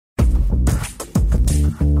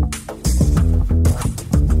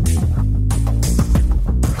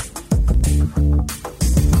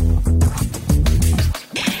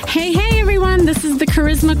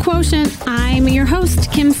Charisma Quotient. I'm your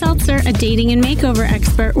host, Kim Seltzer, a dating and makeover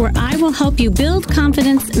expert, where I will help you build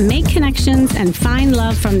confidence, make connections, and find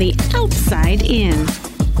love from the outside in.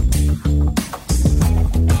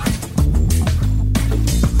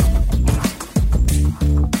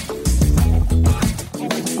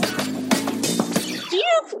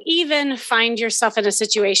 Even find yourself in a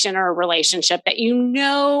situation or a relationship that you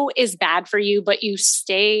know is bad for you, but you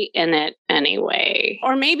stay in it anyway.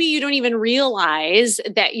 Or maybe you don't even realize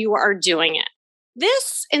that you are doing it.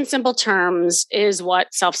 This, in simple terms, is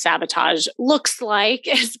what self-sabotage looks like,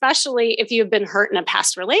 especially if you've been hurt in a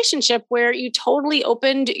past relationship where you totally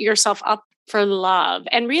opened yourself up for love.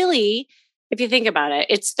 And really, if you think about it,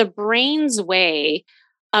 it's the brain's way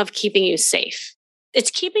of keeping you safe. It's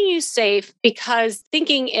keeping you safe because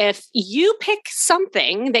thinking if you pick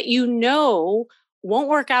something that you know won't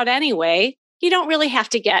work out anyway, you don't really have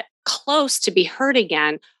to get close to be hurt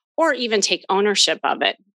again or even take ownership of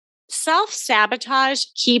it. Self-sabotage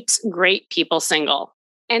keeps great people single.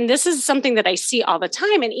 And this is something that I see all the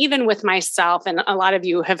time. And even with myself, and a lot of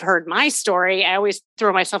you have heard my story, I always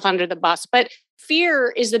throw myself under the bus, but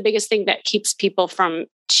fear is the biggest thing that keeps people from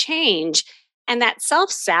change. And that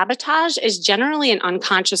self-sabotage is generally an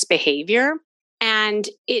unconscious behavior. And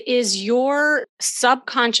it is your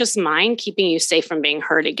subconscious mind keeping you safe from being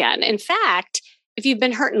hurt again. In fact, if you've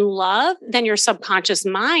been hurt in love, then your subconscious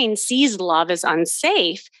mind sees love as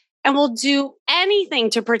unsafe and will do anything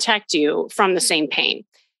to protect you from the same pain.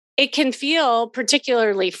 It can feel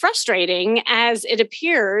particularly frustrating as it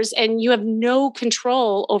appears, and you have no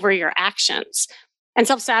control over your actions. And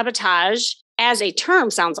self-sabotage as a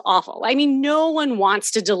term sounds awful. I mean, no one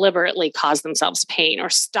wants to deliberately cause themselves pain or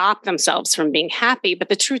stop themselves from being happy. But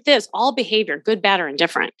the truth is, all behavior, good, bad, or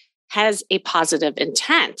indifferent, has a positive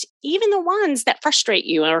intent, even the ones that frustrate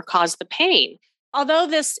you or cause the pain. Although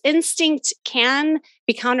this instinct can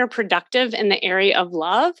be counterproductive in the area of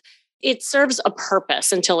love, it serves a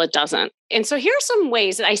purpose until it doesn't. And so here are some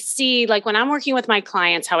ways that I see, like when I'm working with my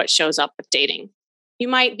clients, how it shows up with dating. You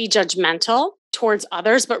might be judgmental towards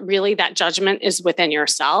others, but really that judgment is within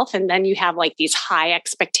yourself. And then you have like these high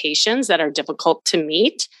expectations that are difficult to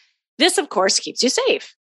meet. This, of course, keeps you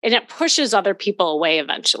safe and it pushes other people away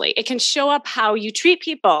eventually. It can show up how you treat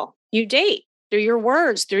people you date, through your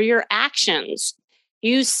words, through your actions.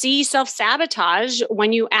 You see self-sabotage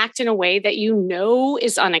when you act in a way that you know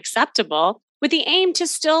is unacceptable with the aim to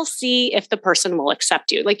still see if the person will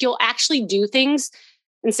accept you. Like you'll actually do things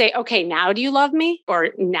and say, okay, now do you love me? Or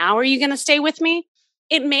now are you going to stay with me?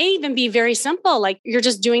 It may even be very simple. Like you're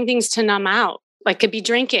just doing things to numb out. Like it could be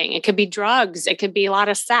drinking. It could be drugs. It could be a lot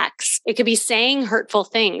of sex. It could be saying hurtful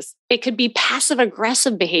things. It could be passive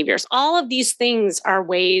aggressive behaviors. All of these things are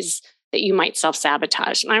ways that you might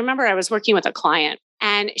self-sabotage. And I remember I was working with a client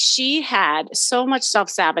and she had so much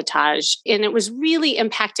self-sabotage and it was really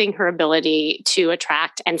impacting her ability to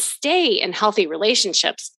attract and stay in healthy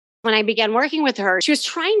relationships. When I began working with her, she was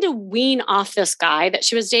trying to wean off this guy that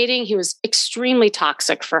she was dating. He was extremely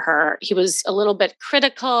toxic for her. He was a little bit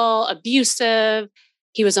critical, abusive.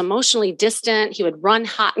 He was emotionally distant. He would run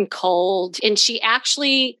hot and cold. And she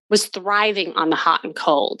actually was thriving on the hot and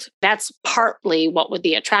cold. That's partly what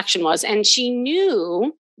the attraction was. And she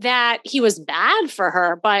knew that he was bad for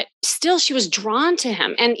her, but still she was drawn to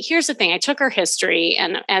him. And here's the thing. I took her history,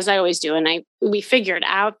 and as I always do, and we figured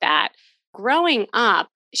out that growing up,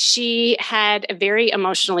 she had a very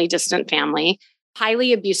emotionally distant family,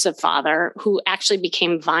 highly abusive father who actually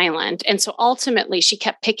became violent. And so ultimately, she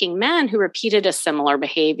kept picking men who repeated a similar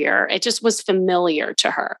behavior. It just was familiar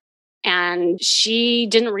to her. And she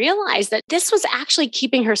didn't realize that this was actually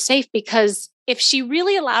keeping her safe because if she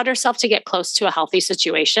really allowed herself to get close to a healthy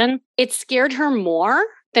situation, it scared her more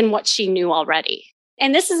than what she knew already.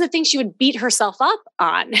 And this is the thing she would beat herself up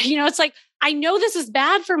on. It's like, I know this is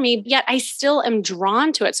bad for me, yet I still am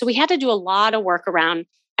drawn to it. So we had to do a lot of work around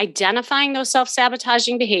identifying those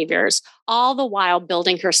self-sabotaging behaviors, all the while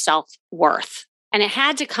building her self-worth. And it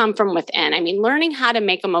had to come from within. I mean, learning how to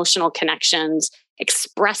make emotional connections,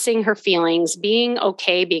 expressing her feelings, being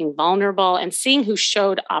okay, being vulnerable, and seeing who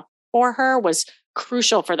showed up for her was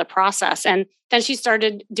crucial for the process. And then she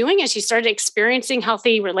started doing it. She started experiencing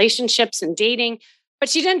healthy relationships and dating. But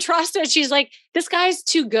she didn't trust it. She's like, this guy's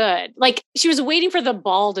too good. Like she was waiting for the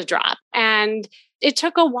ball to drop. And it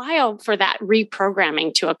took a while for that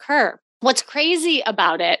reprogramming to occur. What's crazy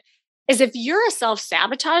about it is if you're a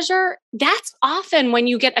self-sabotager, that's often when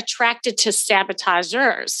you get attracted to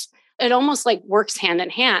sabotageurs. It almost like works hand in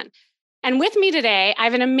hand. And with me today, I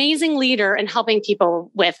have an amazing leader in helping people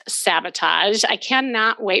with sabotage. I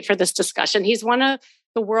cannot wait for this discussion. He's one of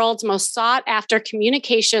the world's most sought after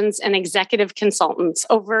communications and executive consultants.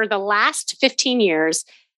 Over the last 15 years,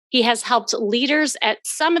 he has helped leaders at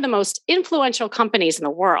some of the most influential companies in the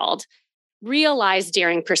world realize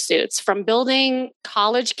daring pursuits, from building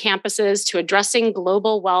college campuses to addressing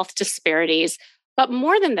global wealth disparities. But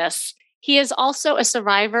more than this, he is also a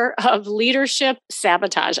survivor of leadership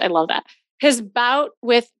sabotage. I love that. His bout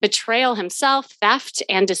with betrayal himself, theft,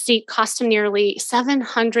 and deceit cost him nearly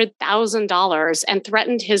 $700,000 and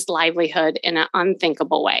threatened his livelihood in an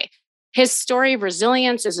unthinkable way. His story of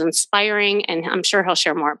resilience is inspiring, and I'm sure he'll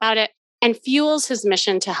share more about it, and fuels his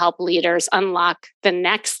mission to help leaders unlock the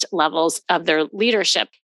next levels of their leadership.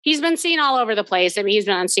 He's been seen all over the place. I mean, he's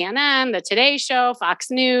been on CNN, The Today Show,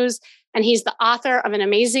 Fox News, and he's the author of an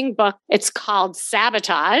amazing book. It's called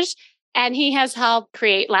Sabotage, and he has helped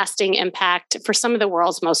create lasting impact for some of the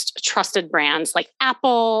world's most trusted brands like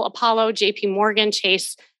Apple, Apollo, JP Morgan,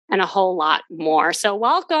 Chase, and a whole lot more. So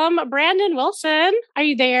welcome, Brandon Wilson. Are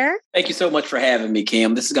you there? Thank you so much for having me,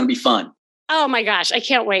 Kim. This is going to be fun. Oh my gosh, I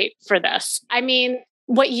can't wait for this. I mean,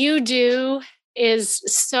 what you do is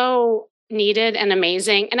so needed and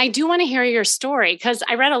amazing. And I do want to hear your story because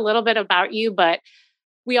I read a little bit about you, but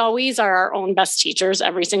we always are our own best teachers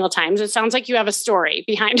every single time. So it sounds like you have a story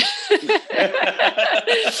behind it.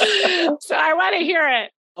 So I want to hear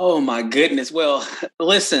it. Oh my goodness. Well,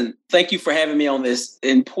 listen, thank you for having me on this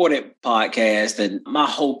important podcast. And my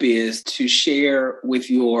hope is to share with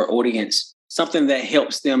your audience something that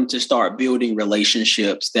helps them to start building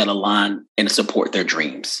relationships that align and support their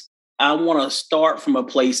dreams. I want to start from a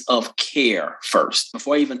place of care first,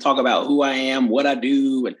 before I even talk about who I am, what I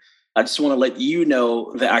do. And I just want to let you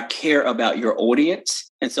know that I care about your audience.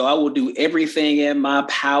 And so I will do everything in my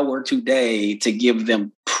power today to give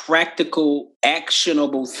them practical,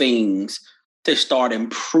 actionable things to start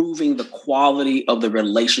improving the quality of the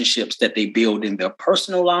relationships that they build in their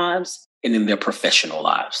personal lives and in their professional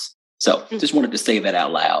lives. So just wanted to say that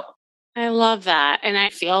out loud. I love that. And I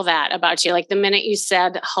feel that about you. Like the minute you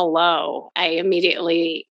said hello, I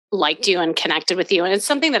immediately liked you and connected with you. And it's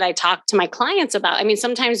something that I talk to my clients about. I mean,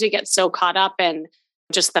 sometimes we get so caught up in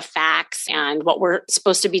just the facts and what we're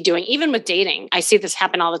supposed to be doing, even with dating. I see this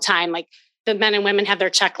happen all the time. Like the men and women have their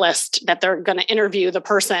checklist that they're going to interview the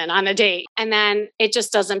person on a date. And then it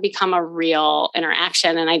just doesn't become a real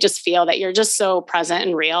interaction. And I just feel that you're just so present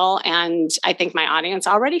and real. And I think my audience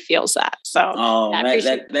already feels that. So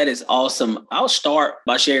that is awesome. I'll start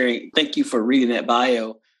by sharing. Thank you for reading that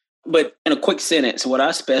bio. But in a quick sentence, what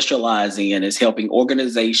I specialize in is helping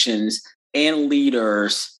organizations and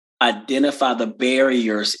leaders identify the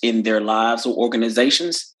barriers in their lives or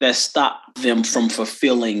organizations that stop them from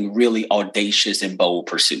fulfilling really audacious and bold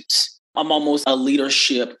pursuits. I'm almost a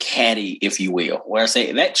leadership caddy, if you will, where I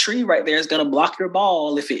say that tree right there is going to block your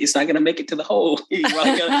ball if it's not going to make it to the hole. You're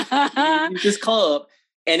going to use this club.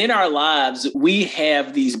 And in our lives, we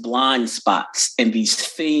have these blind spots and these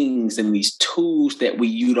things and these tools that we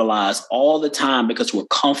utilize all the time because we're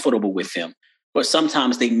comfortable with them. But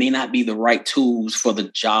sometimes they may not be the right tools for the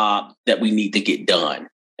job that we need to get done.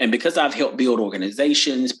 And because I've helped build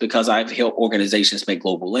organizations, because I've helped organizations make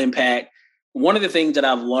global impact, one of the things that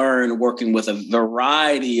I've learned working with a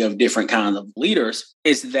variety of different kinds of leaders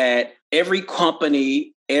is that every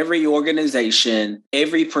company, every organization,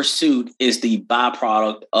 every pursuit is the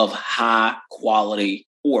byproduct of high quality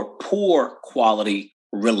or poor quality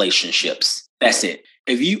relationships. That's it.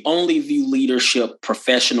 If you only view leadership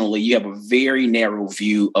professionally, you have a very narrow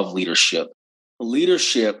view of leadership.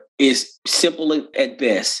 Leadership is simple at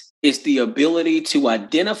best. It's the ability to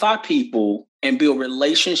identify people and build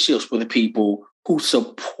relationships with people who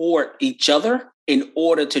support each other in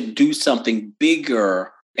order to do something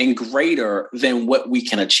bigger and greater than what we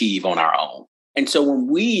can achieve on our own. And so when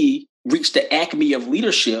we reach the acme of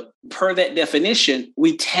leadership, per that definition,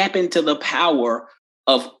 we tap into the power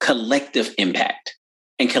of collective impact.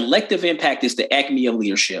 And collective impact is the acme of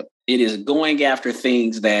leadership. It is going after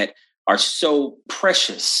things that are so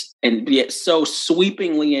precious and yet so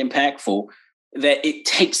sweepingly impactful that it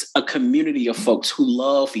takes a community of folks who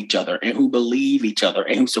love each other and who believe each other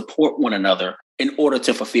and who support one another in order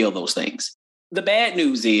to fulfill those things. The bad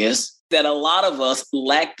news is that a lot of us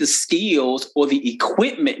lack the skills or the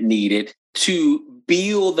equipment needed to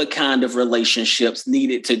build the kind of relationships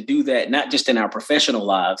needed to do that, not just in our professional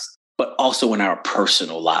lives, but also in our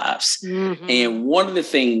personal lives. Mm-hmm. And one of the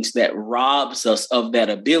things that robs us of that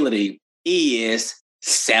ability is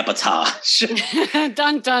sabotage. Dun,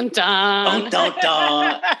 dun, dun. Dun, dun,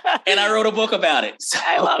 dun. And I wrote a book about it. So,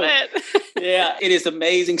 I love it. Yeah, it is an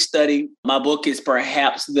amazing study. My book is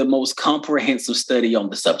perhaps the most comprehensive study on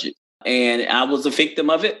the subject. And I was a victim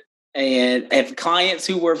of it. and I have clients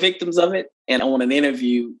who were victims of it. And on an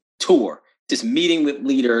interview tour, just meeting with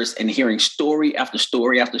leaders and hearing story after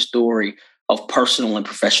story after story of personal and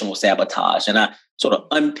professional sabotage. And I sort of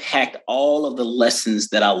unpacked all of the lessons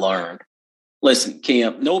that I learned. Listen,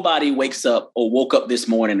 Kim, nobody wakes up or woke up this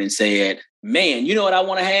morning and said, man, you know what I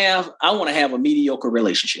want to have? I want to have a mediocre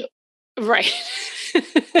relationship. Right.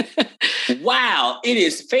 Wow, it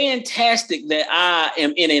is fantastic that I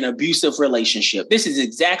am in an abusive relationship. This is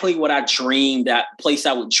exactly what I dreamed, that place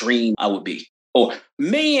I would dream I would be. Or,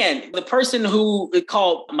 man, the person who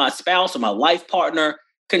called my spouse or my life partner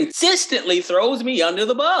consistently throws me under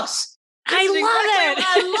the bus. I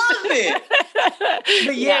love it.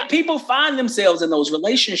 But yet people find themselves in those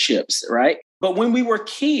relationships, right? But when we were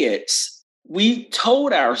kids, we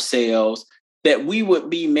told ourselves that we would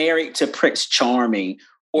be married to Prince Charming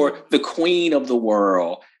or the queen of the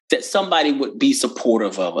world, that somebody would be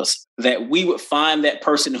supportive of us, that we would find that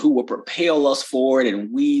person who would propel us forward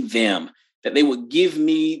and we them, that they would give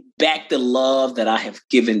me back the love that I have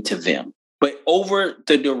given to them. But over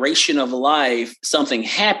the duration of life, something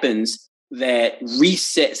happens that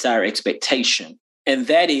resets our expectation. And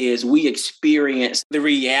that is, we experience the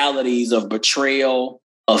realities of betrayal,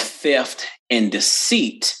 of theft, and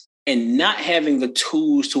deceit, and not having the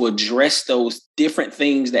tools to address those different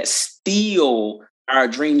things that steal our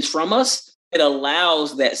dreams from us. It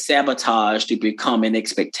allows that sabotage to become an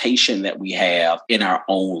expectation that we have in our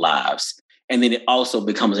own lives. And then it also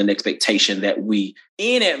becomes an expectation that we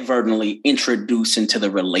inadvertently introduce into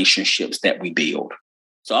the relationships that we build.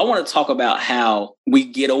 So I want to talk about how we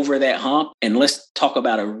get over that hump, and let's talk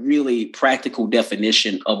about a really practical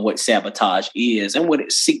definition of what sabotage is and what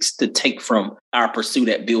it seeks to take from our pursuit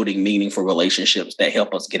at building meaningful relationships that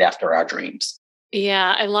help us get after our dreams.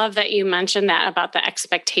 Yeah, I love that you mentioned that about the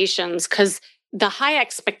expectations, because the high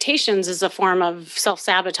expectations is a form of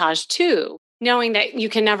self-sabotage too. Knowing that you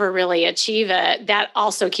can never really achieve it, that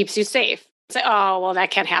also keeps you safe. Say, oh, well,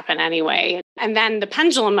 that can't happen anyway. And then the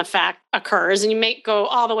pendulum effect occurs and you may go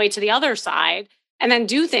all the way to the other side and then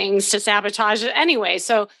do things to sabotage it anyway.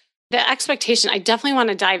 So the expectation, I definitely want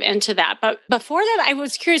to dive into that. But before that, I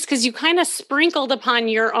was curious because you kind of sprinkled upon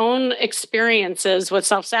your own experiences with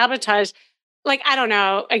self-sabotage. Like, I don't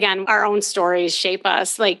know, again, our own stories shape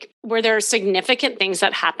us. Like, were there significant things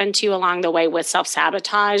that happened to you along the way with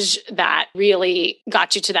self-sabotage that really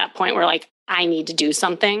got you to that point where, like, I need to do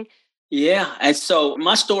something? Yeah. And so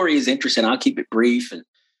my story is interesting. I'll keep it brief. And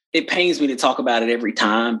it pains me to talk about it every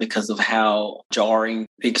time because of how jarring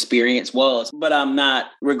the experience was. But I'm not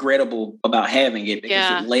regrettable about having it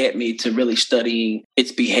because it led me to really studying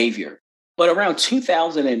its behavior. But around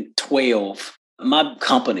 2012, my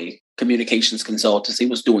company, Communications Consultancy,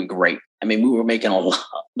 was doing great. I mean, we were making a lot,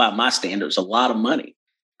 by my standards, a lot of money.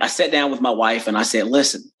 I sat down with my wife and I said,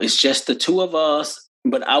 listen, it's just the two of us,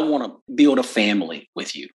 but I want to build a family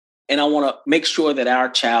with you. And I want to make sure that our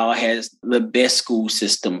child has the best school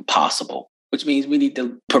system possible, which means we need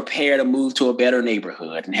to prepare to move to a better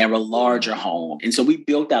neighborhood and have a larger home. And so we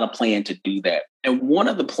built out a plan to do that. And one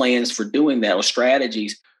of the plans for doing that, or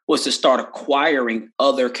strategies, was to start acquiring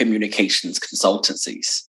other communications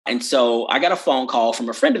consultancies. And so I got a phone call from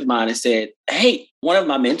a friend of mine and said, hey, one of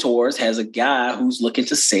my mentors has a guy who's looking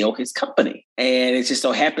to sell his company. And it just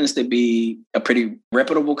so happens to be a pretty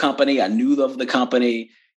reputable company. I knew of the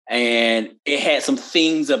company. And it had some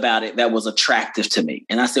things about it that was attractive to me.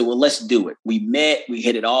 And I said, well, let's do it. We met, we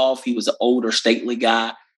hit it off. He was an older, stately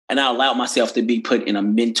guy. And I allowed myself to be put in a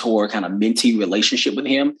mentor kind of mentee relationship with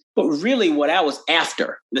him. But really what I was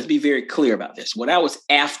after, let's be very clear about this. What I was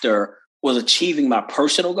after was achieving my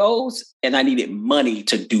personal goals. And I needed money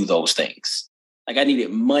to do those things. Like I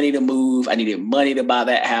needed money to move. I needed money to buy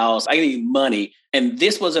that house. I needed money. And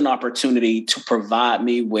this was an opportunity to provide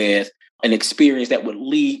me with an experience that would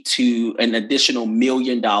lead to an additional $1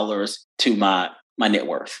 million to my net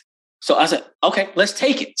worth. So I said, okay, let's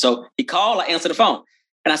take it. So he called, I answered the phone.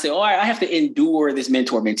 And I said, all right, I have to endure this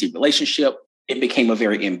mentor-mentee relationship. It became a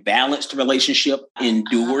very imbalanced relationship.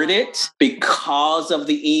 Endured it because of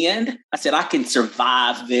the end. I said, I can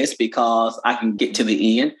survive this because I can get to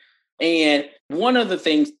the end. And one of the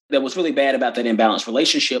things that was really bad about that imbalanced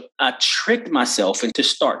relationship, I tricked myself into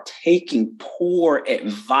start taking poor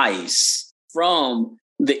advice from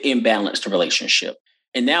the imbalanced relationship.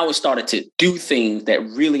 And now it started to do things that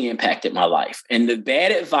really impacted my life. And the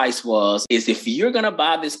bad advice is if you're going to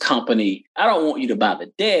buy this company, I don't want you to buy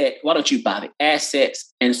the debt. Why don't you buy the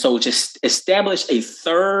assets? And so just establish a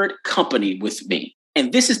third company with me.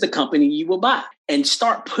 And this is the company you will buy. And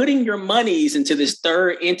start putting your monies into this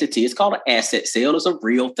third entity. It's called an asset sale. It's a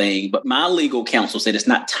real thing. But my legal counsel said it's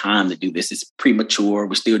not time to do this. It's premature.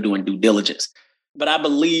 We're still doing due diligence. But I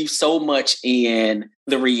believe so much in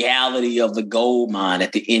the reality of the gold mine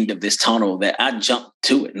at the end of this tunnel that I jumped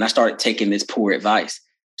to it. And I started taking this poor advice.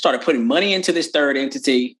 Started putting money into this third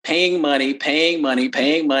entity, paying money,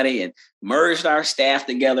 and merged our staff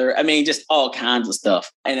together. I mean, just all kinds of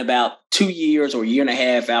stuff. And about 2 years or a year and a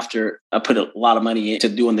half after I put a lot of money into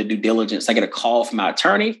doing the due diligence, I get a call from my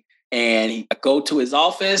attorney, and I go to his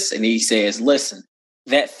office and he says, listen,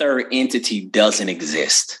 that third entity doesn't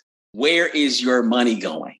exist. Where is your money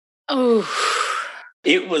going? Oh,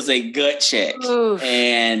 it was a gut check. Oof.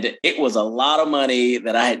 And it was a lot of money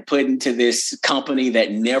that I had put into this company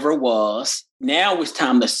that never was. Now it's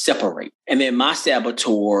time to separate. And then my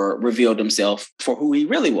saboteur revealed himself for who he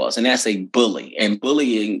really was. And that's a bully. And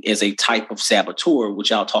bullying is a type of saboteur,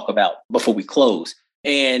 which I'll talk about before we close.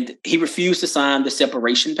 And he refused to sign the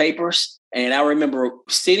separation papers. And I remember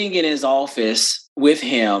sitting in his office with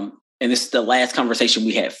him. And this is the last conversation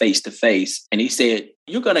we had face to face. And he said,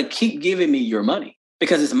 you're going to keep giving me your money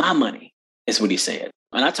because it's my money, is what he said.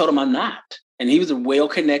 And I told him I'm not. And he was a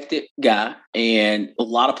well-connected guy and a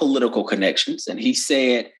lot of political connections. And he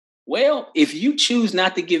said, well, if you choose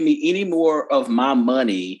not to give me any more of my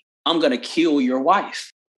money, I'm going to kill your wife.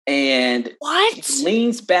 And what? He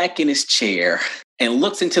leans back in his chair and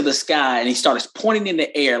looks into the sky and he starts pointing in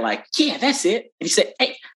the air like, yeah, that's it. And he said,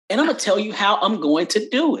 hey, and I'm going to tell you how I'm going to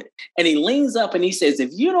do it. And he leans up and he says, if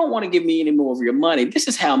you don't want to give me any more of your money, this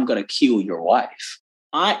is how I'm going to kill your wife.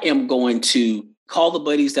 I am going to call the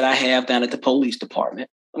buddies that I have down at the police department.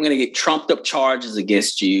 I'm going to get trumped up charges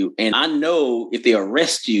against you. And I know if they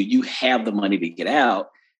arrest you, you have the money to get out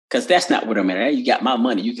because that's not what I'm at. You got my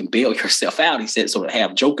money. You can bail yourself out, he said, sort of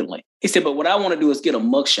half jokingly. He said, but what I want to do is get a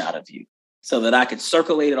mugshot of you so that I could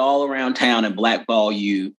circulate it all around town and blackball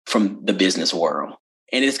you from the business world.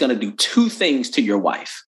 And it's going to do two things to your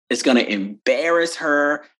wife. It's going to embarrass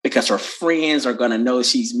her because her friends are going to know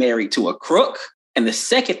she's married to a crook. And the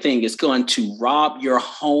second thing is going to rob your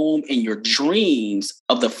home and your dreams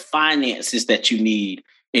of the finances that you need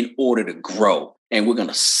in order to grow. And we're going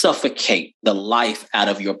to suffocate the life out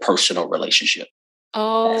of your personal relationship.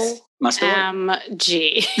 Oh, my story.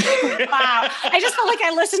 MG. Wow. I just felt like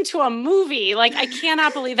I listened to a movie. Like, I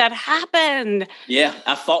cannot believe that happened. Yeah,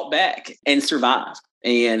 I fought back and survived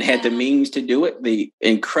and had the means to do it, the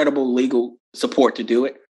incredible legal support to do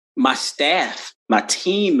it. My staff, my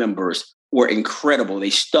team members were incredible. They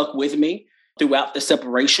stuck with me throughout the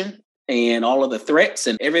separation and all of the threats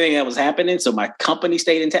and everything that was happening. So my company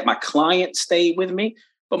stayed intact. My clients stayed with me.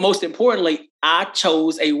 But most importantly, I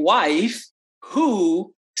chose a wife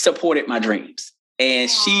who supported my dreams. And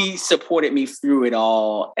she supported me through it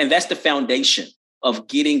all. And that's the foundation of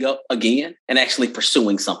getting up again and actually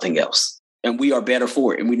pursuing something else. And we are better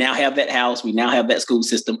for it. And we now have that house. We now have that school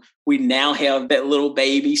system. We now have that little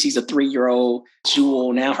baby. She's a 3-year-old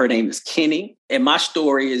Jewel. Now her name is Kenny. And my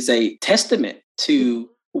story is a testament to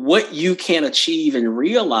what you can achieve and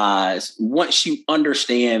realize once you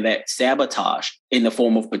understand that sabotage in the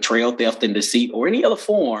form of betrayal, theft, and deceit, or any other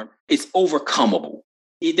form, is overcomable.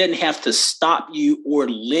 It doesn't have to stop you or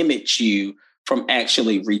limit you from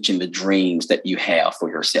actually reaching the dreams that you have for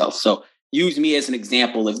yourself. So use me as an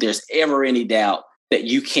example if there's ever any doubt that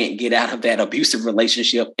you can't get out of that abusive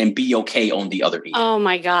relationship and be okay on the other end. Oh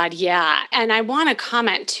my God, yeah. And I want to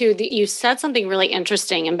comment too that you said something really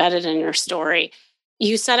interesting embedded in your story.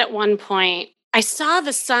 You said at one point, I saw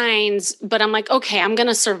the signs, but I'm like, okay, I'm going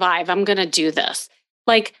to survive. I'm going to do this.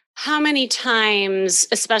 Like, how many times,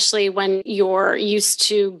 especially when you're used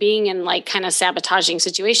to being in like kind of sabotaging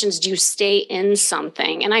situations, do you stay in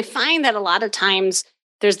something? And I find that a lot of times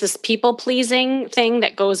there's this people pleasing thing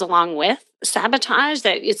that goes along with sabotage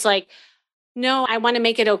that it's like, no, I want to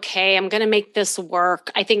make it okay. I'm going to make this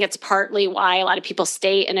work. I think it's partly why a lot of people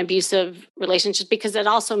stay in abusive relationships, because it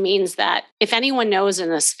also means that if anyone knows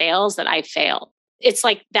and this fails, that I failed. It's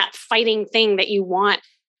like that fighting thing that you want.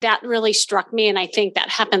 That really struck me. And I think that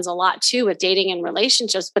happens a lot too with dating and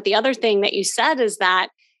relationships. But the other thing that you said is that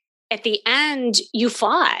at the end, you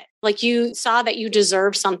fought. Like you saw that you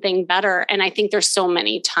deserve something better. And I think there's so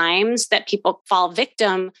many times that people fall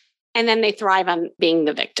victim and then they thrive on being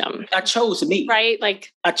the victim. I chose me. Right?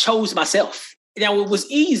 Like I chose myself. Now it was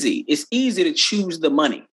easy. It's easy to choose the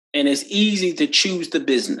money, and it's easy to choose the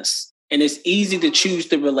business, and it's easy to choose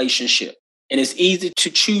the relationship, and it's easy to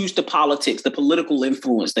choose the politics, the political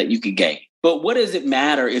influence that you could gain. But what does it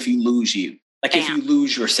matter if you lose you? Like if you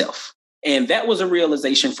lose yourself? And that was a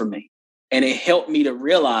realization for me. And it helped me to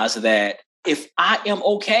realize that if I am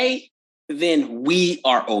okay, then we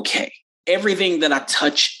are okay. Everything that I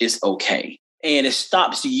touch is okay. And it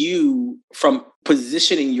stops you from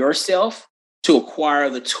positioning yourself to acquire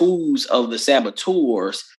the tools of the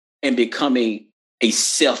saboteurs and becoming a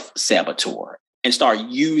self-saboteur and start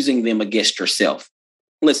using them against yourself.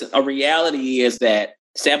 Listen, a reality is that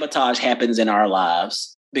sabotage happens in our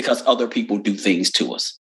lives because other people do things to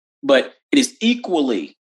us. But it is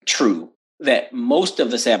equally true that most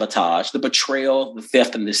of the sabotage, the betrayal, the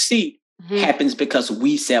theft, and deceit happens because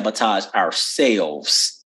we sabotage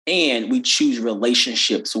ourselves and we choose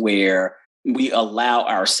relationships where we allow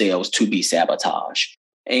ourselves to be sabotaged.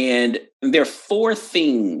 And there are 4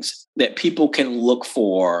 things that people can look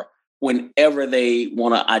for whenever they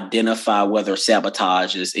want to identify whether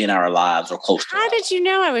sabotage is in our lives or close to us. How did you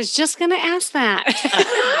know? I was just going to ask that.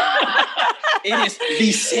 It is the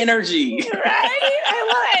synergy. Right? I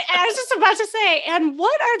love it. I was just about to say, and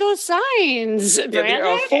what are those signs, Brandon? There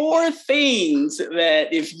are 4 things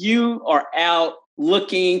that if you are out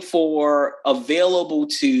looking for, available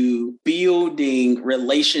to building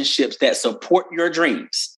relationships that support your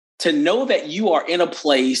dreams, to know that you are in a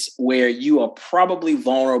place where you are probably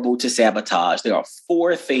vulnerable to sabotage, there are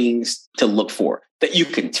 4 things to look for that you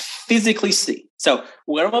can physically see. So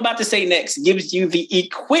what I'm about to say next gives you the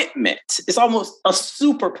equipment. It's almost a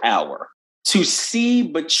superpower to see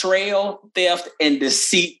betrayal, theft, and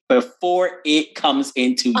deceit before it comes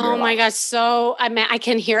into your life. Oh my gosh. So I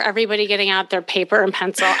can hear everybody getting out their paper and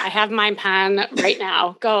pencil. I have my pen right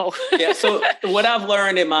now. Go. Yeah. So what I've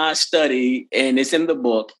learned in my study, and it's in the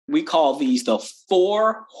book, we call these the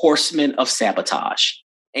 4 horsemen of sabotage.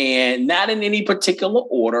 And not in any particular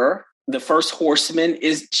order. The first horseman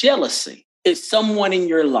is jealousy. It's someone in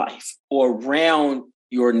your life or around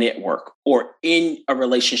your network or in a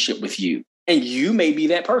relationship with you. And you may be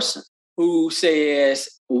that person who says,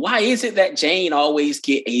 why is it that Jane always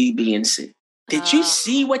get A, B, and C? Did you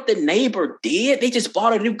see what the neighbor did? They just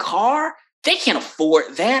bought a new car. They can't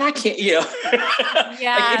afford that. I can't,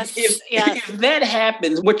 Yes, if that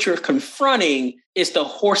happens, what you're confronting is the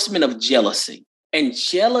horseman of jealousy. And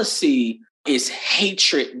jealousy is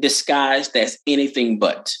hatred disguised as anything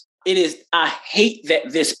but. It is, I hate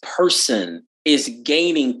that this person is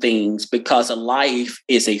gaining things because a life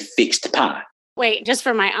is a fixed pie. Wait, just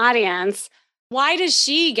for my audience, why does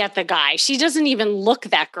she get the guy? She doesn't even look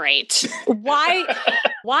that great.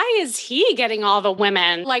 Why is he getting all the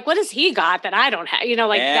women? Like, what has he got that I don't have?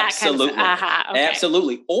 Absolutely. That kind of okay.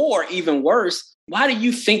 Absolutely. Or even worse, why do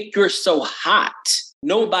you think you're so hot?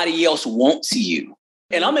 Nobody else wants you.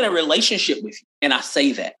 And I'm in a relationship with you. And I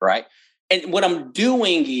say that, right? And what I'm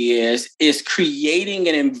doing is creating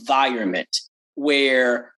an environment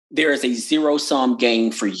where there is a zero-sum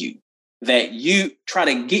game for you, that you try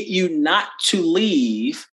to get you not to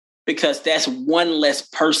leave because that's one less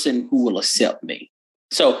person who will accept me.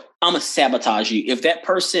 So I'm going to sabotage you. If that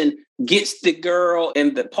person gets the girl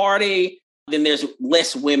in the party, then there's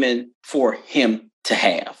less women for him to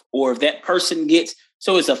have. Or if that person gets,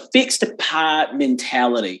 so it's a fixed pie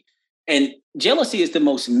mentality. And jealousy is the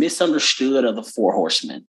most misunderstood of the 4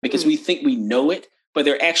 horsemen because we think we know it, but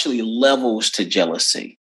there are actually levels to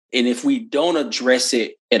jealousy. And if we don't address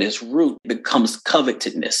it at its root, it becomes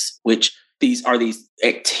covetousness, which these are these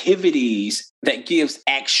activities that gives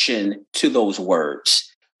action to those words.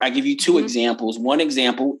 I give you 2 examples. One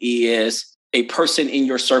example is a person in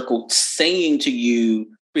your circle saying to you,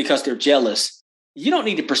 because they're jealous, you don't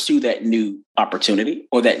need to pursue that new opportunity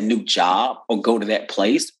or that new job or go to that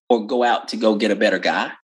place or go out to go get a better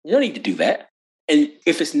guy. You don't need to do that. And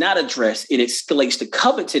if it's not addressed, it escalates to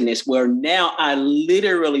covetousness, where now I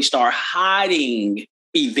literally start hiding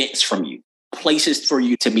events from you, places for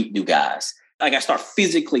you to meet new guys. Like I start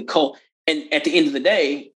physically cold. And at the end of the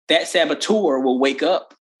day, that saboteur will wake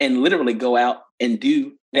up and literally go out and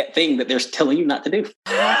do that thing that they're telling you not to do.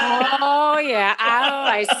 Oh, yeah. Oh,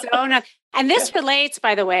 I so know. And this relates,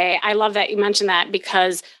 by the way, I love that you mentioned that,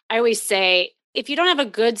 because I always say, if you don't have a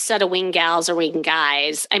good set of wing gals or wing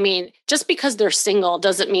guys, I mean, just because they're single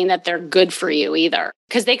doesn't mean that they're good for you either,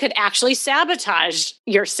 because they could actually sabotage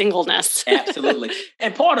your singleness. Absolutely.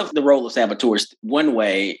 And part of the role of saboteurs, one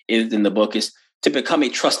way is in the book, is to become a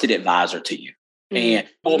trusted advisor to you and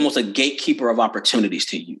almost a gatekeeper of opportunities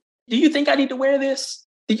to you. Do you think I need to wear this?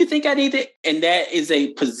 Do you think I need it? And that is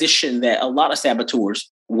a position that a lot of saboteurs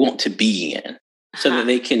want to be in so that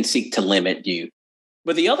they can seek to limit you.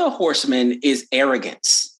 But the other horseman is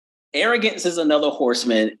arrogance. Arrogance is another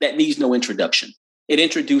horseman that needs no introduction. It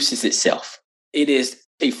introduces itself. It is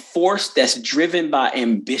a force that's driven by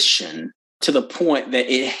ambition to the point that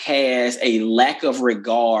it has a lack of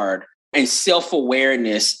regard and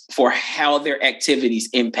self-awareness for how their activities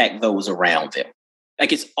impact those around them.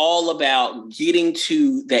 Like it's all about getting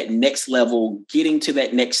to that next level, getting to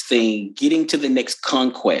that next thing, getting to the next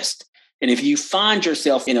conquest. And if you find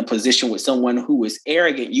yourself in a position with someone who is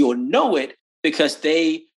arrogant, you'll know it because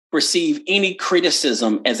they receive any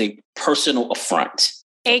criticism as a personal affront.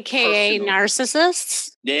 AKA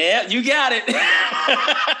narcissists? Yeah, you got it.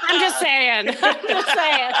 I'm just saying.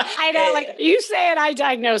 I know, like you say it, I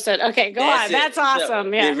diagnose it. Okay, go on. That's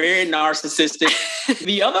awesome. Yeah. They're very narcissistic.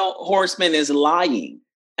 The other horseman is lying.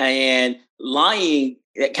 And lying,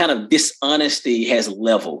 that kind of dishonesty has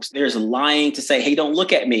levels. There's lying to say, hey, don't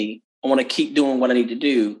look at me. I want to keep doing what I need to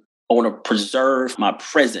do. I want to preserve my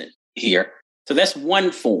present here. So that's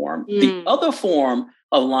one form. The other form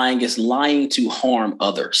of lying is lying to harm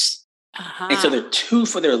others. And so there are two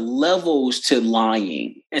for their levels to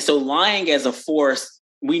lying. And so lying as a force,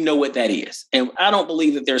 we know what that is. And I don't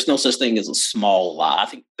believe that there's no such thing as a small lie.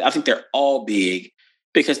 I think they're all big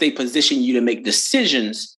because they position you to make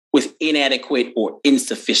decisions with inadequate or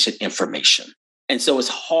insufficient information. And so it's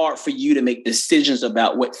hard for you to make decisions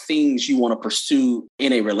about what things you want to pursue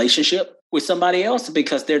in a relationship with somebody else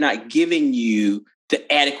because they're not giving you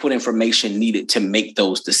the adequate information needed to make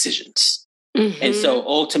those decisions. And so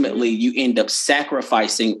ultimately you end up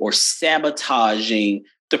sacrificing or sabotaging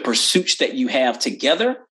the pursuits that you have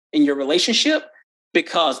together in your relationship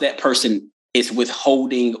because that person is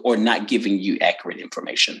withholding or not giving you accurate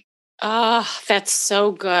information. Oh, that's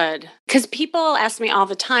so good. Because people ask me all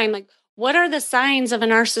the time, like, what are the signs of a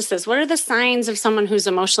narcissist? What are the signs of someone who's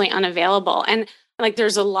emotionally unavailable? And like,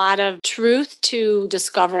 there's a lot of truth to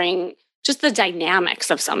discovering just the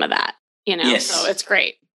dynamics of some of that, Yes. So it's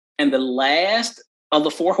great. And the last of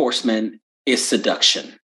the four horsemen is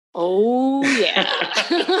seduction. Oh, yeah.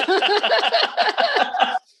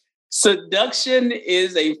 Seduction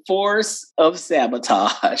is a force of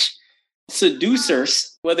sabotage.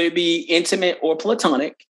 Seducers, whether it be intimate or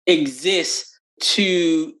platonic, exist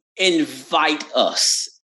to invite us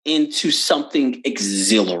into something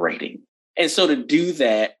exhilarating. And so to do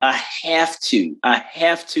that, I have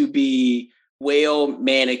to be well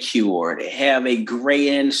manicured, have a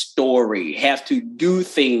grand story, have to do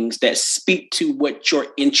things that speak to what your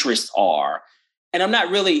interests are. And I'm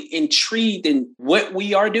not really intrigued in what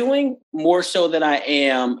we are doing, more so than I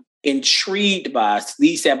am intrigued by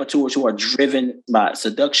these saboteurs who are driven by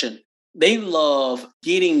seduction. They love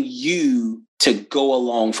getting you to go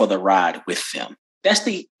along for the ride with them. That's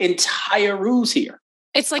the entire ruse here.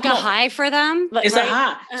 It's like a high for them. It's a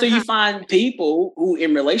high. So you find people who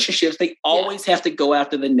in relationships, they always have to go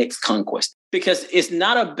after the next conquest because it's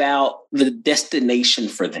not about the destination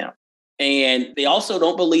for them. And they also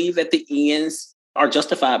don't believe that the ends are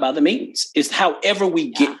justified by the means. It's however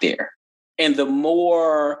we get there. And the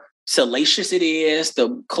more salacious it is,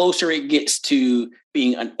 the closer it gets to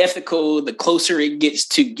being unethical, the closer it gets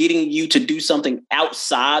to getting you to do something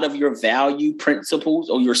outside of your value principles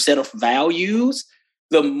or your set of values,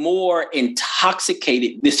 the more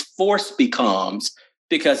intoxicated this force becomes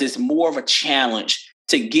because it's more of a challenge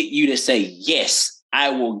to get you to say, yes, I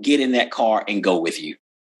will get in that car and go with you.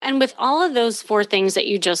 And with all of those four things that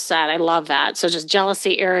you just said, I love that. So just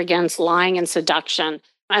jealousy, arrogance, lying, and seduction.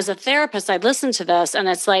 As a therapist, I listen to this and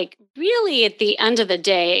it's like, really at the end of the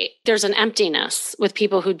day, there's an emptiness with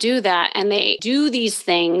people who do that. And they do these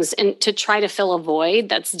things and to try to fill a void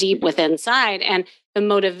that's deep within inside. And the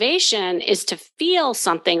motivation is to feel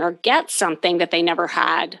something or get something that they never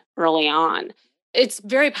had early on. It's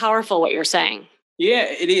very powerful what you're saying. Yeah,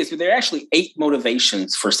 it is. But there are actually 8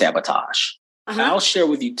 motivations for sabotage. I'll share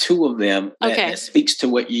with you 2 of them that speaks to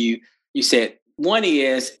what you said. One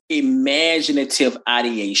is imaginative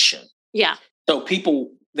ideation. Yeah. So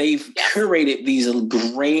people, they've curated these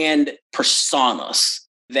grand personas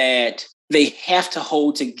that they have to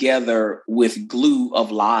hold together with glue of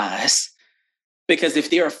lies. Because if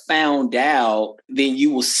they're found out, then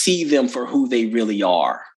you will see them for who they really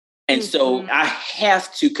are. And so I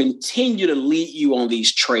have to continue to lead you on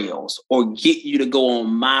these trails or get you to go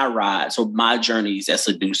on my rides or my journeys as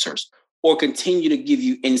seducers, or continue to give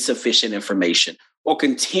you insufficient information, or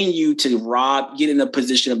continue to get in a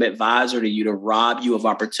position of advisor to you to rob you of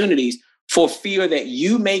opportunities for fear that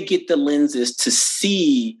you may get the lenses to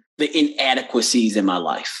see the inadequacies in my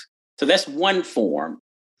life. So that's one form.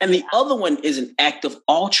 And the other one is an act of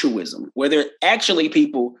altruism, where there are actually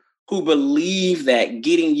people who believe that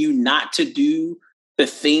getting you not to do the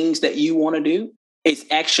things that you want to do is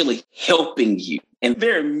actually helping you. And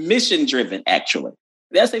they're mission driven, actually.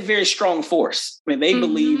 That's a very strong force. I mean, they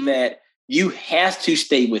believe that you have to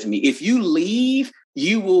stay with me. If you leave,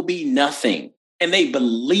 you will be nothing. and they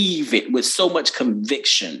believe it with so much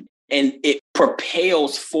conviction, and it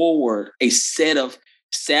propels forward a set of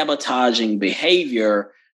sabotaging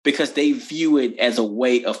behavior because they view it as a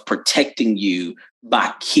way of protecting you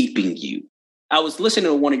by keeping you. I was listening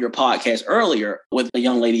to one of your podcasts earlier with a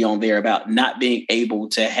young lady on there about not being able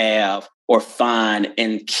to have or find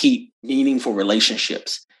and keep meaningful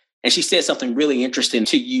relationships. And she said something really interesting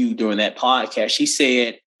to you during that podcast. She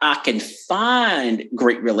said, I can find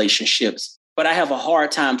great relationships, but I have a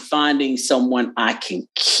hard time finding someone I can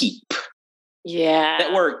keep. Yeah.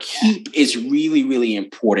 That word keep is really, really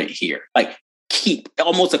important here. Like keep,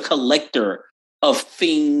 almost a collector of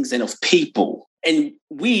things and of people. And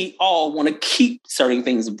we all want to keep certain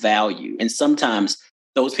things of value. And sometimes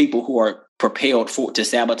those people who are propelled to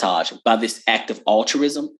sabotage by this act of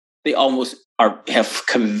altruism, they almost have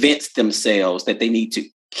convinced themselves that they need to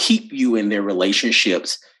keep you in their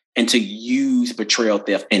relationships and to use betrayal,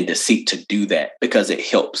 theft, and deceit to do that because it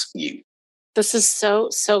helps you. This is so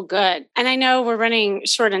good. And I know we're running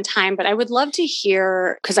short on time, but I would love to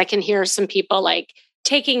hear, because I can hear some people like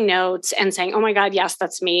taking notes and saying, oh my God, yes,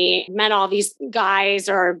 that's me. Met all these guys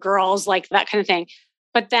or girls, like that kind of thing.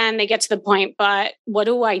 But then they get to the point, but what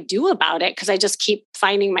do I do about it? Because I just keep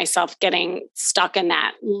finding myself getting stuck in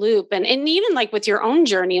that loop. And even like with your own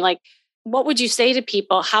journey, like what would you say to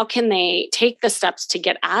people? How can they take the steps to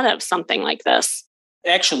get out of something like this?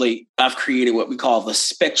 Actually, I've created what we call the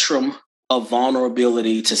spectrum of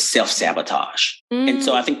vulnerability to self-sabotage. And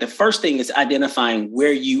so I think the first thing is identifying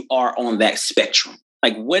where you are on that spectrum.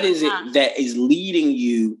 Like, what is it that is leading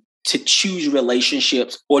you to choose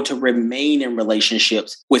relationships or to remain in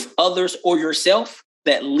relationships with others or yourself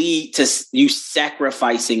that lead to you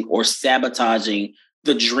sacrificing or sabotaging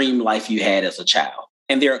the dream life you had as a child?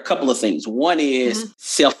 And there are a couple of things. One is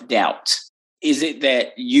self-doubt. Is it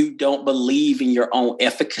that you don't believe in your own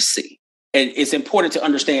efficacy? And it's important to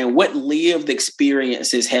understand what lived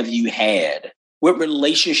experiences have you had? What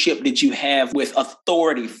relationship did you have with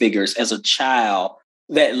authority figures as a child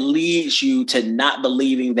that leads you to not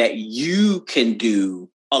believing that you can do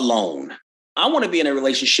alone? I want to be in a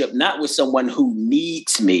relationship not with someone who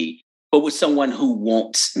needs me, but with someone who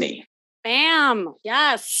wants me. Bam.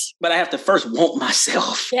 Yes. But I have to first want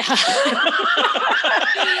myself. Yeah.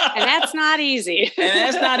 And that's not easy.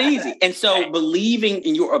 And so believing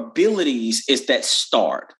in your abilities is that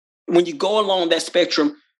start. When you go along that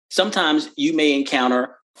spectrum, sometimes you may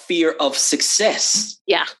encounter fear of success.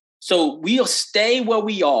 Yeah. So we'll stay where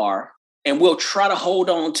we are and we'll try to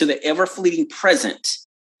hold on to the ever-fleeting present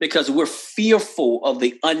because we're fearful of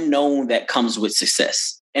the unknown that comes with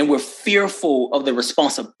success. And we're fearful of the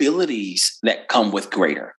responsibilities that come with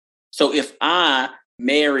greater. So if I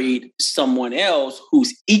married someone else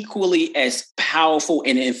who's equally as powerful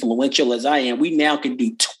and influential as I am, we now can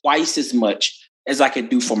do twice as much as I could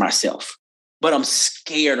do for myself. But I'm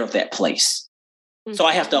scared of that place. Mm-hmm. So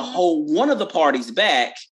I have to hold one of the parties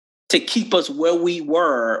back to keep us where we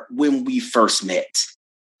were when we first met.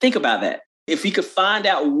 Think about that. If we could find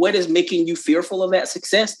out what is making you fearful of that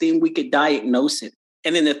success, then we could diagnose it.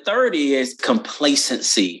 And then the third is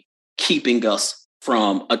complacency, keeping us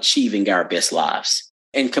from achieving our best lives.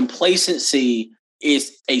 And complacency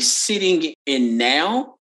is a sitting in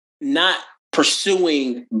now, not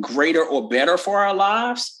pursuing greater or better for our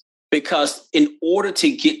lives, because in order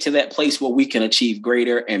to get to that place where we can achieve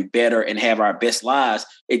greater and better and have our best lives,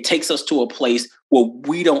 it takes us to a place where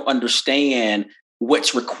we don't understand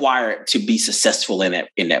what's required to be successful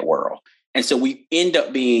in that world. And so we end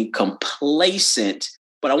up being complacent,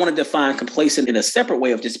 but I want to define complacent in a separate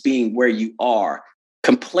way of just being where you are.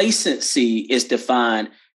 Complacency is defined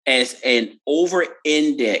as an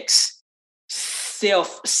over-index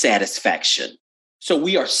self-satisfaction. So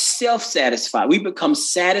we are self-satisfied. We become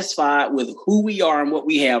satisfied with who we are and what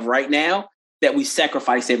we have right now, that we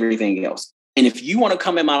sacrifice everything else. And if you want to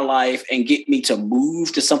come in my life and get me to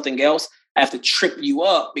move to something else, I have to trip you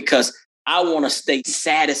up because I want to stay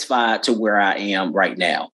satisfied to where I am right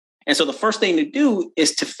now. And so the first thing to do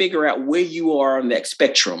is to figure out where you are on that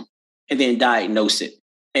spectrum and then diagnose it.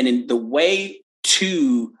 And then the way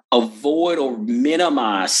to avoid or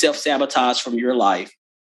minimize self-sabotage from your life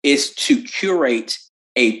is to curate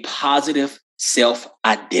a positive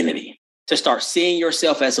self-identity, to start seeing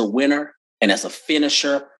yourself as a winner and as a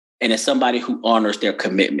finisher and as somebody who honors their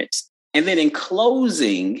commitments. And then in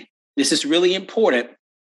closing, this is really important.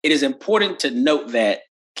 It is important to note that,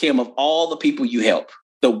 Kim, of all the people you help,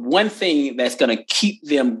 the one thing that's going to keep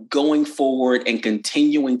them going forward and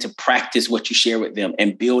continuing to practice what you share with them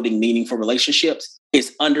and building meaningful relationships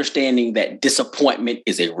is understanding that disappointment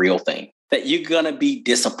is a real thing, that you're going to be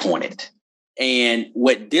disappointed. And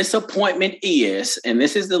what disappointment is, and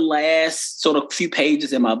this is the last sort of few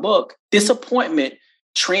pages in my book, disappointment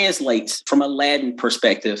translates from a Latin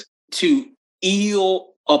perspective to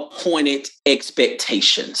ill-appointed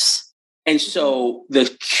expectations. And so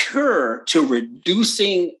the cure to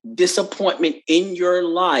reducing disappointment in your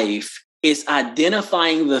life is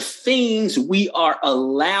identifying the things we are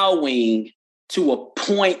allowing to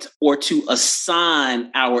appoint or to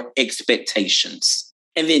assign our expectations,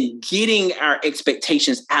 and then getting our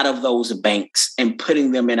expectations out of those banks and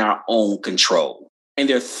putting them in our own control. And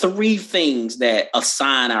there are three things that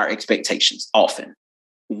assign our expectations often.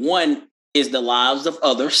 One is the lives of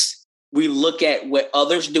others. We look at what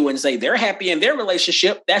others do and say, they're happy in their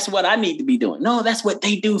relationship. That's what I need to be doing. No, that's what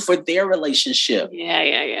they do for their relationship.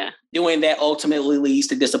 Yeah. Doing that ultimately leads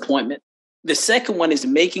to disappointment. The second one is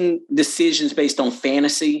making decisions based on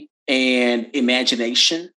fantasy and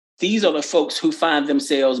imagination. These are the folks who find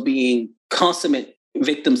themselves being consummate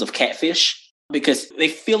victims of catfish because they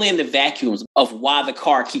fill in the vacuums of why the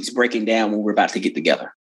car keeps breaking down when we're about to get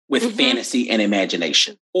together with fantasy and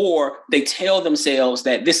imagination. Or they tell themselves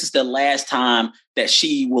that this is the last time that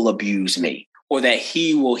she will abuse me or that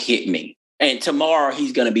he will hit me. And tomorrow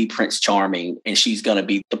he's going to be Prince Charming and she's going to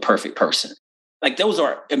be the perfect person. Like those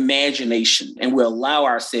are imagination, and we allow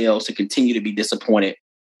ourselves to continue to be disappointed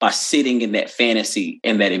by sitting in that fantasy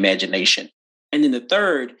and that imagination. And then the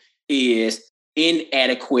third is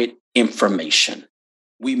inadequate information.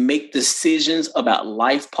 We make decisions about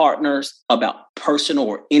life partners, about personal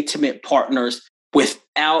or intimate partners,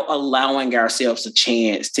 without allowing ourselves a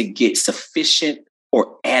chance to get sufficient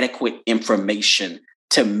or adequate information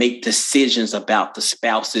to make decisions about the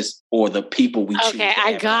spouses or the people we choose. Okay,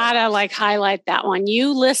 I gotta highlight that one.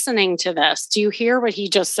 You listening to this, do you hear what he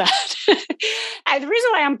just said? And the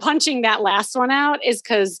reason why I'm punching that last one out is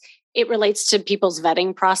because it relates to people's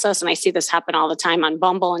vetting process. And I see this happen all the time on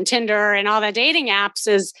Bumble and Tinder and all the dating apps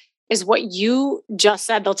is what you just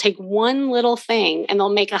said. They'll take one little thing and they'll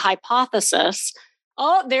make a hypothesis.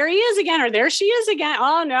 Oh, there he is again, or there she is again.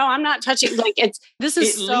 Oh no, I'm not touching. This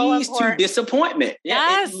is so leads important. To disappointment.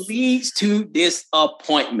 Yes. Yeah, it leads to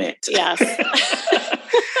disappointment. Yes.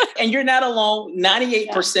 And you're not alone.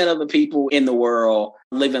 98% of the people in the world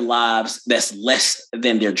living lives that's less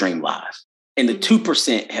than their dream lives. And the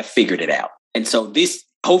 2% have figured it out. And so this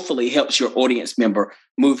hopefully helps your audience member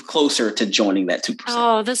move closer to joining that 2%.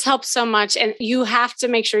 Oh, this helps so much. And you have to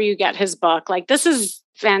make sure you get his book. This is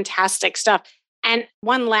fantastic stuff. And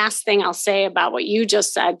one last thing I'll say about what you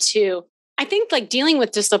just said too. I think dealing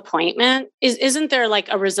with disappointment isn't there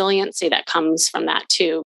a resiliency that comes from that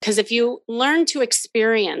too? Because if you learn to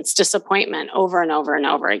experience disappointment over and over and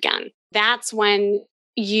over again, that's when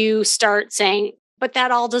you start saying, but that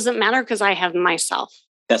all doesn't matter because I have myself.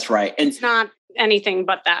 That's right. And it's not anything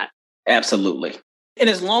but that. Absolutely. And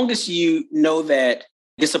as long as you know that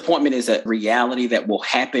disappointment is a reality that will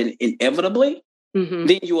happen inevitably,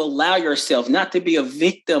 then you allow yourself not to be a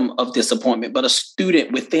victim of disappointment, but a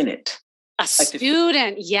student within it. A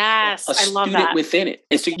student. Yes. I love that. A student within it.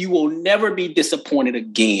 And so you will never be disappointed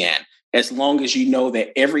again, as long as you know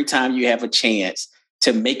that every time you have a chance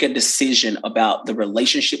to make a decision about the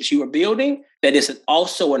relationships you are building, that is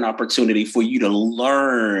also an opportunity for you to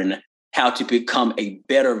learn how to become a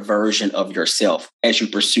better version of yourself as you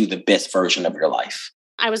pursue the best version of your life.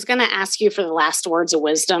 I was going to ask you for the last words of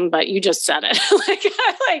wisdom, but you just said it.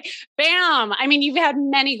 Bam. I mean, you've had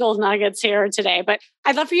many gold nuggets here today, but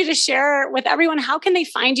I'd love for you to share with everyone, how can they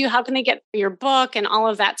find you? How can they get your book and all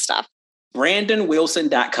of that stuff?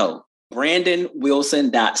 BrandonWilson.co.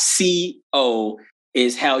 BrandonWilson.co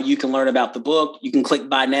is how you can learn about the book. You can click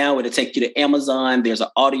buy now. It'll take you to Amazon. There's an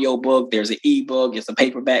audio book. There's an ebook. It's a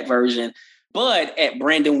paperback version. But at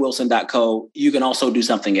BrandonWilson.co, you can also do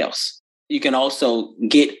something else. You can also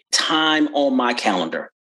get time on my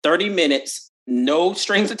calendar, 30 minutes, no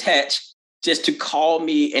strings attached, just to call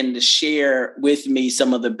me and to share with me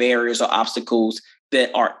some of the barriers or obstacles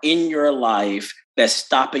that are in your life that's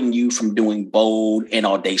stopping you from doing bold and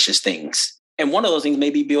audacious things. And one of those things may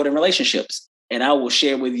be building relationships. And I will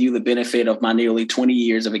share with you the benefit of my nearly 20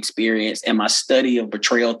 years of experience and my study of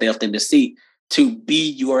betrayal, theft, and deceit to be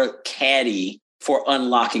your caddy for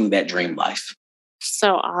unlocking that dream life.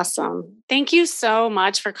 So awesome. Thank you so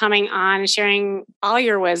much for coming on and sharing all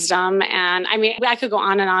your wisdom. And I mean, I could go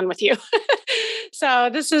on and on with you.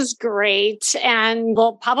 So this is great. And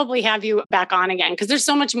we'll probably have you back on again because there's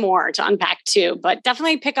so much more to unpack too, but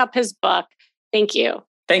definitely pick up his book. Thank you.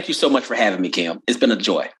 Thank you so much for having me, Kim. It's been a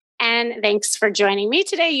joy. And thanks for joining me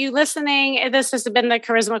today. You listening. This has been the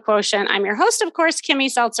Charisma Quotient. I'm your host, of course, Kimmy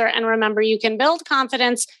Seltzer. And remember, you can build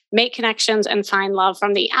confidence, make connections, and find love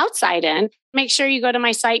from the outside in. Make sure you go to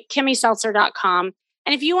my site, kimmyseltzer.com.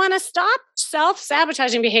 And if you want to stop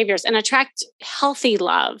self-sabotaging behaviors and attract healthy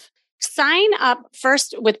love, sign up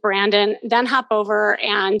first with Brandon, then hop over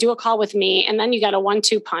and do a call with me. And then you got a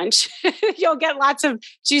 1-2 punch. You'll get lots of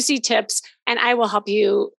juicy tips, and I will help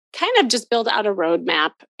you kind of just build out a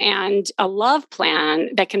roadmap and a love plan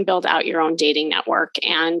that can build out your own dating network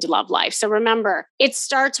and love life. So remember, it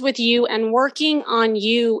starts with you, and working on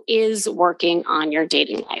you is working on your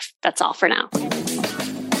dating life. That's all for now.